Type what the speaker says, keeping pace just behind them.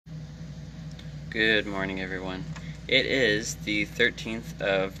Good morning, everyone. It is the 13th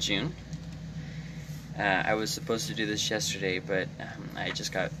of June. I was supposed to do this yesterday, but I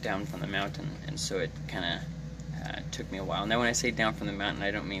just got down from the mountain, and so it kind of took me a while. Now, when I say down from the mountain,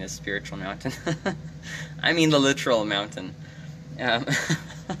 I don't mean a spiritual mountain. I mean the literal mountain. Um,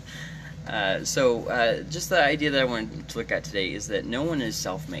 just the idea that I wanted to look at today is that no one is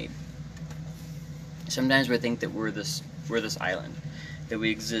self-made. Sometimes we think that we're this island, that we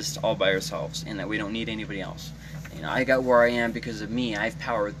exist all by ourselves, and that we don't need anybody else. You know, I got where I am because of me. I've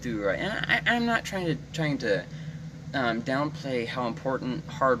powered through, right? And I'm not trying to downplay how important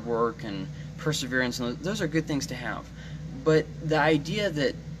hard work and perseverance, and those are good things to have. But the idea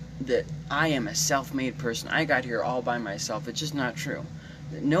that I am a self-made person, I got here all by myself, it's just not true.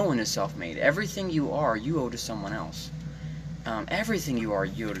 No one is self-made. Everything you are, you owe to someone else. Everything you are,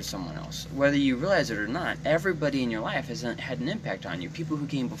 you owe to someone else. Whether you realize it or not, everybody in your life has had an impact on you. People who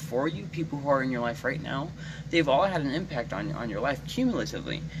came before you, people who are in your life right now, they've all had an impact on your life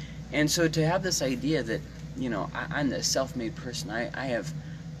cumulatively. And so to have this idea that, you know, I'm the self-made person,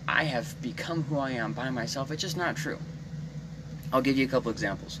 I have become who I am by myself, it's just not true. I'll give you a couple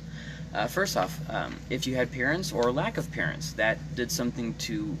examples. First off, if you had parents or lack of parents that did something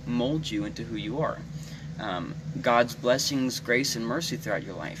to mold you into who you are. God's blessings, grace, and mercy throughout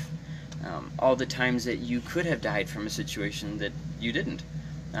your life. All the times that you could have died from a situation that you didn't.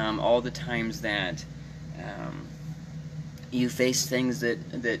 All the times that you faced things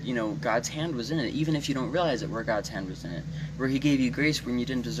that you know God's hand was in it, even if you don't realize it, where God's hand was in it. Where He gave you grace when you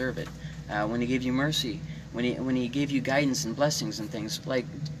didn't deserve it. When He gave you mercy. When he gave you guidance and blessings and things. Like,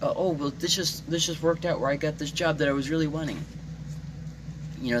 oh, well, this just worked out where I got this job that I was really wanting.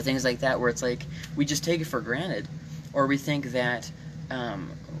 You know, things like that, where it's like we just take it for granted, or we think that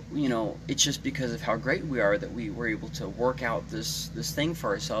you know, it's just because of how great we are that we were able to work out this thing for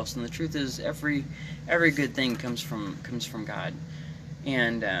ourselves. And the truth is, every good thing comes from God.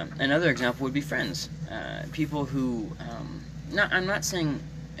 And another example would be friends, people who I'm not saying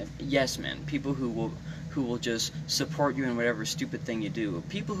yes men, people who will just support you in whatever stupid thing you do.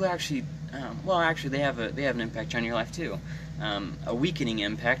 People who actually, they have an impact on your life too. A weakening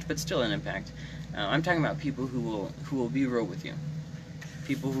impact, but still an impact. I'm talking about people who will be real with you.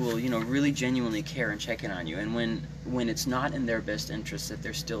 People who will, you know, really genuinely care and check in on you, and when it's not in their best interest, that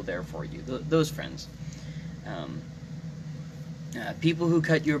they're still there for you. Those friends. People who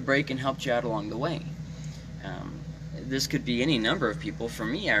cut you a break and helped you out along the way. This could be any number of people. For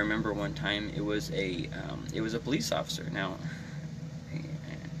me, I remember one time it was a police officer. Now,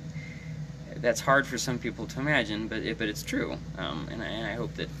 that's hard for some people to imagine, but it's true, and I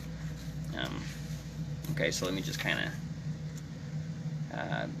hope that. Okay, so let me just kind of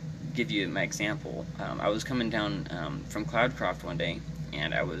give you my example. I was coming down from Cloudcroft one day,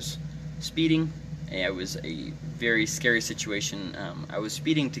 and I was speeding. It was a very scary situation. I was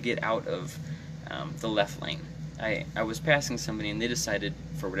speeding to get out of the left lane. I was passing somebody, and they decided,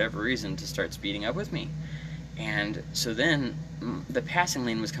 for whatever reason, to start speeding up with me. And so then the passing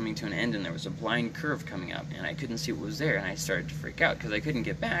lane was coming to an end, and there was a blind curve coming up, and I couldn't see what was there, and I started to freak out because I couldn't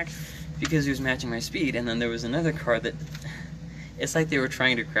get back because he was matching my speed. And then there was another car that, it's like they were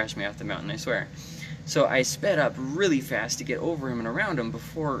trying to crash me off the mountain, I swear. So I sped up really fast to get over him and around him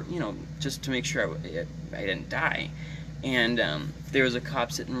before, you know, just to make sure I didn't die. And there was a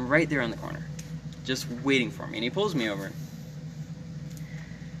cop sitting right there on the corner, just waiting for me, and he pulls me over.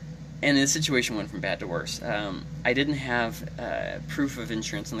 And the situation went from bad to worse. I didn't have proof of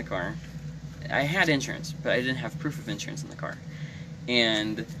insurance in the car. I had insurance, but I didn't have proof of insurance in the car.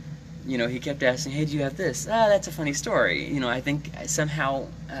 And, you know, he kept asking, hey, do you have this? Ah, that's a funny story. You know, I think somehow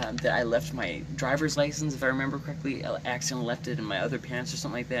that I left my driver's license, if I remember correctly, I accidentally left it in my other pants or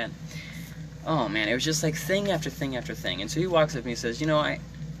something like that. Oh, man, it was just like thing after thing after thing. And so he walks up to me and says, you know,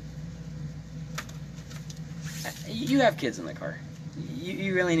 you have kids in the car.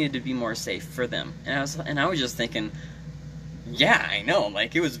 You really need to be more safe for them. And I was just thinking, yeah, I know,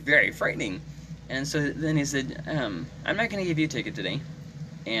 like, it was very frightening. And so then he said, I'm not going to give you a ticket today,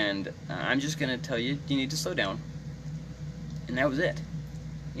 and I'm just going to tell you need to slow down. And that was it.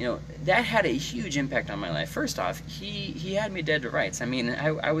 You know, that had a huge impact on my life. First off, he had me dead to rights. I mean,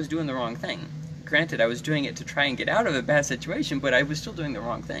 I was doing the wrong thing. Granted, I was doing it to try and get out of a bad situation, but I was still doing the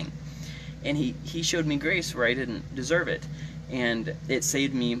wrong thing. And he showed me grace where I didn't deserve it. And it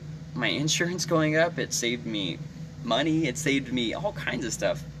saved me my insurance going up, it saved me money, it saved me all kinds of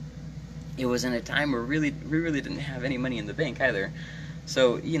stuff. It was in a time where we really didn't have any money in the bank either.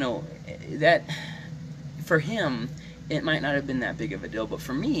 So, you know, that, for him, it might not have been that big of a deal, but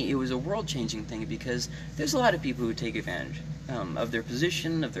for me, it was a world-changing thing because there's a lot of people who take advantage of their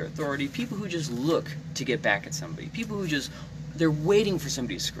position, of their authority, people who just look to get back at somebody, people who just, they're waiting for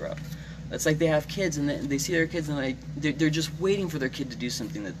somebody to screw up. It's like they have kids and they see their kids and they're just waiting for their kid to do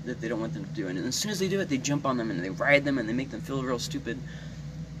something that they don't want them to do. And as soon as they do it, they jump on them and they ride them and they make them feel real stupid.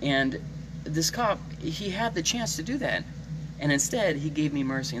 And this cop, he had the chance to do that. And instead, he gave me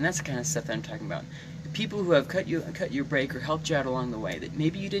mercy. And that's the kind of stuff that I'm talking about. People who have cut your break or helped you out along the way, that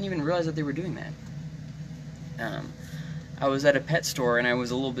maybe you didn't even realize that they were doing that. I was at a pet store and I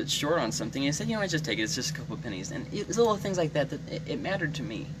was a little bit short on something. And I said, you know, I just take it. It's just a couple of pennies. And it was little things like that it mattered to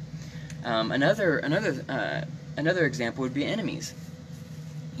me. Another example would be enemies.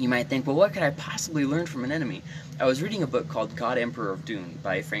 You might think, well, what could I possibly learn from an enemy? I was reading a book called God, Emperor of Dune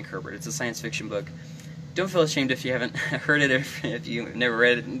by Frank Herbert. It's a science fiction book. Don't feel ashamed if you haven't heard it, if you've never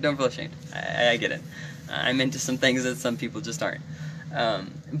read it. Don't feel ashamed. I get it. I'm into some things that some people just aren't.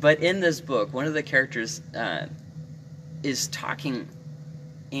 But in this book, one of the characters is talking,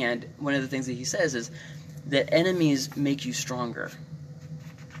 and one of the things that he says is that enemies make you stronger.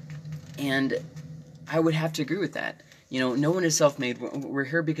 And I would have to agree with that. You know, no one is self-made. We're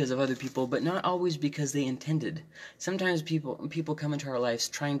here because of other people, but not always because they intended. Sometimes people come into our lives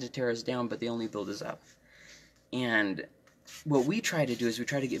trying to tear us down, but they only build us up. And what we try to do is we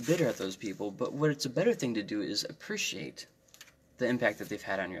try to get bitter at those people, but what it's a better thing to do is appreciate the impact that they've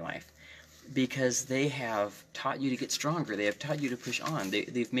had on your life. Because they have taught you to get stronger. They have taught you to push on.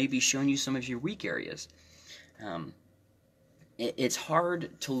 They've maybe shown you some of your weak areas. It's hard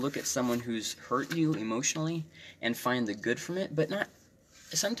to look at someone who's hurt you emotionally and find the good from it, but not.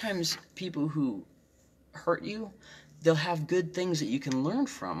 Sometimes people who hurt you, they'll have good things that you can learn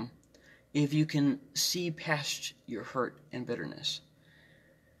from if you can see past your hurt and bitterness.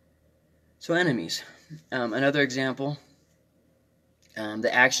 So enemies. Another example,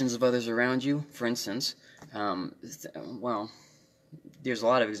 the actions of others around you, for instance. Well, there's a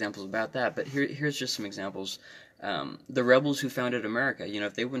lot of examples about that, but here's just some examples. The rebels who founded America, you know,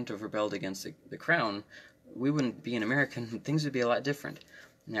 if they wouldn't have rebelled against the crown, we wouldn't be an American. Things would be a lot different.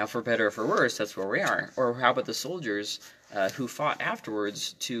 Now, for better or for worse, that's where we are. Or how about the soldiers who fought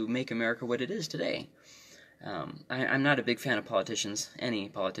afterwards to make America what it is today? I'm not a big fan of politicians, any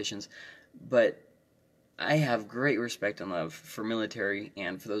politicians, but I have great respect and love for military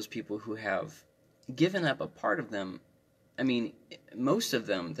and for those people who have given up a part of them. I mean, most of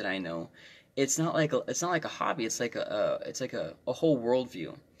them that I know, it's not like a hobby. It's like a whole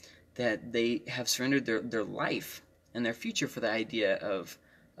worldview that they have surrendered their life and their future for the idea of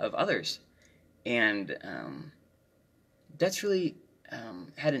others, and that's really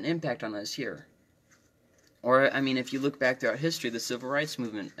had an impact on us here. Or I mean, if you look back throughout history, the Civil Rights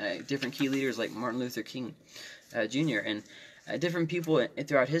Movement, different key leaders like Martin Luther King Jr. and different people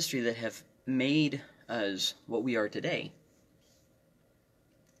throughout history that have made us what we are today.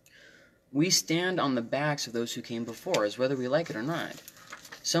 We stand on the backs of those who came before us, whether we like it or not.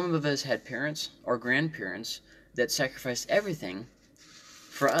 Some of us had parents or grandparents that sacrificed everything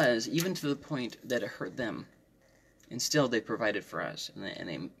for us, even to the point that it hurt them. And still they provided for us, and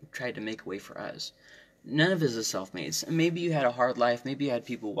they tried to make a way for us. None of us is self-made. Maybe you had a hard life, maybe you had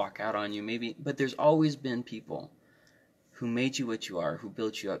people walk out on you, but there's always been people who made you what you are, who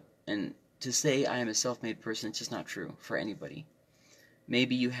built you up. And to say I am a self-made person, it's just not true for anybody.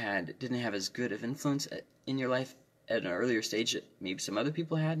 Maybe you didn't have as good of influence in your life at an earlier stage that maybe some other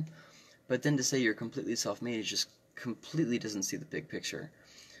people had, but then to say you're completely self-made, it just completely doesn't see the big picture.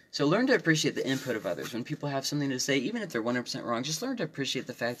 So learn to appreciate the input of others. When people have something to say, even if they're 100% wrong, just learn to appreciate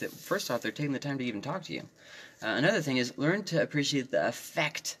the fact that, first off, they're taking the time to even talk to you. Another thing is learn to appreciate the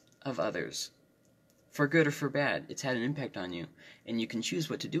effect of others. For good or for bad, it's had an impact on you, and you can choose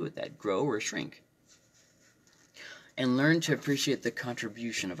what to do with that, grow or shrink. And learn to appreciate the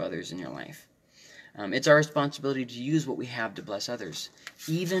contribution of others in your life. It's our responsibility to use what we have to bless others,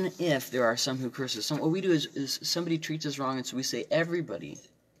 even if there are some who curse us. What we do is somebody treats us wrong, and so we say everybody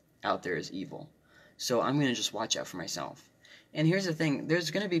out there is evil, so I'm going to just watch out for myself. And here's the thing,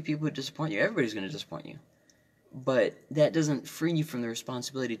 there's going to be people who disappoint you. Everybody's going to disappoint you. But that doesn't free you from the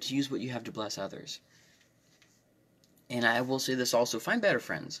responsibility to use what you have to bless others. And I will say this also, find better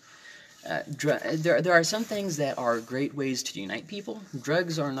friends. There are some things that are great ways to unite people.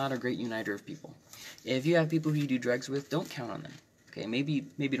 Drugs are not a great uniter of people. If you have people who you do drugs with, don't count on them. Okay, maybe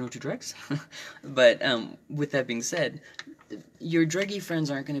don't do drugs. But with that being said, your druggy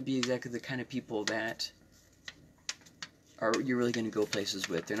friends aren't going to be exactly the kind of people that you're really going to go places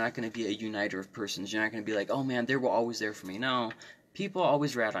with. They're not going to be a uniter of persons. You're not going to be like, oh man, they were always there for me. No, people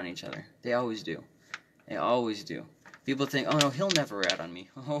always rat on each other. They always do. They always do. People think, oh no, he'll never rat on me.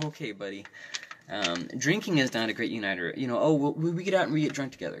 Oh, okay, buddy. Drinking is not a great uniter. We get out and we get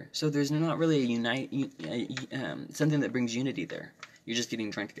drunk together. So there's not really something that brings unity there. You're just getting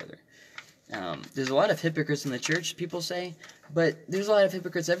drunk together. There's a lot of hypocrites in the church, people say, but there's a lot of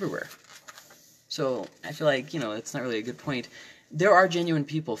hypocrites everywhere. So I feel like, it's not really a good point. There are genuine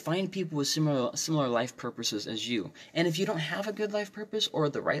people. Find people with similar life purposes as you. And if you don't have a good life purpose or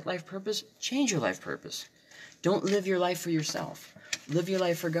the right life purpose, change your life purpose. Don't live your life for yourself. Live your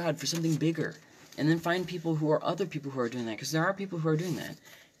life for God, for something bigger. And then find people who are other people who are doing that, because there are people who are doing that.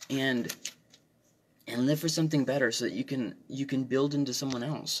 And live for something better so that you can build into someone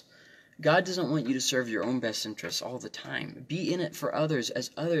else. God doesn't want you to serve your own best interests all the time. Be in it for others as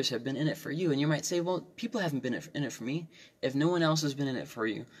others have been in it for you. And you might say, well, people haven't been in it for me. If no one else has been in it for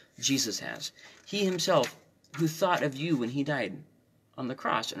you, Jesus has. He himself, who thought of you when he died on the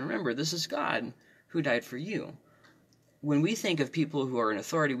cross. And remember, this is God who died for you. When we think of people who are in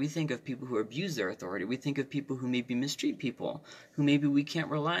authority, we think of people who abuse their authority. We think of people who maybe mistreat people, who maybe we can't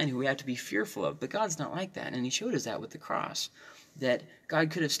rely on, who we have to be fearful of. But God's not like that, and he showed us that with the cross. That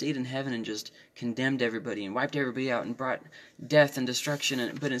God could have stayed in heaven and just condemned everybody and wiped everybody out and brought death and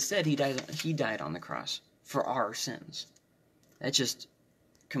destruction, but instead he died on the cross for our sins. That's just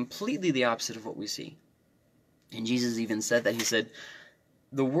completely the opposite of what we see. And Jesus even said that. He said,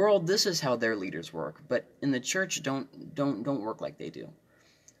 the world, this is how their leaders work, but in the church, don't work like they do.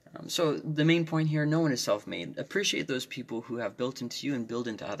 So the main point here, no one is self-made. Appreciate those people who have built into you and build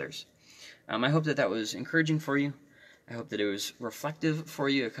into others. I hope that was encouraging for you. I hope that it was reflective for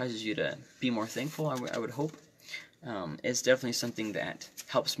you. It causes you to be more thankful, I would hope. It's definitely something that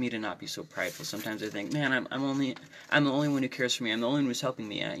helps me to not be so prideful. Sometimes I think, man, I'm the only one who cares for me. I'm the only one who's helping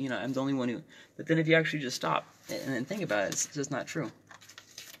me. I'm the only one who. But then if you actually just stop and think about it, it's just not true.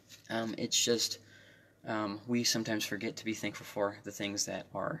 It's just we sometimes forget to be thankful for the things that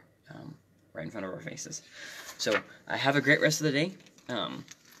are right in front of our faces. So have a great rest of the day.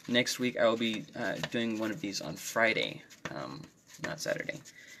 Next week I will be doing one of these on Friday, not Saturday.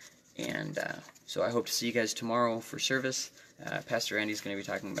 And so I hope to see you guys tomorrow for service. Pastor Andy's going to be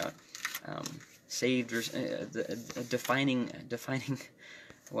talking about saved, or defining.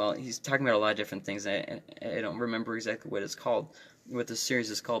 Well, he's talking about a lot of different things. I don't remember exactly what it's called, what this series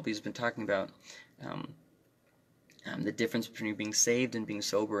is called, but he's been talking about the difference between being saved and being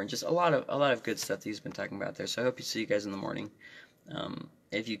sober, and just a lot of good stuff that he's been talking about there. So I hope you see you guys in the morning.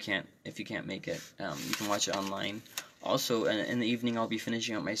 If you can't make it, you can watch it online. Also, in the evening, I'll be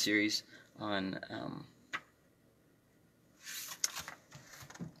finishing up my series on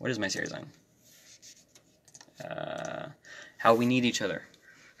what is my series on? How we need each other.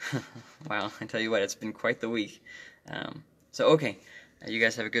 Wow, I tell you what, it's been quite the week. So okay, you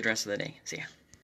guys have a good rest of the day. See ya.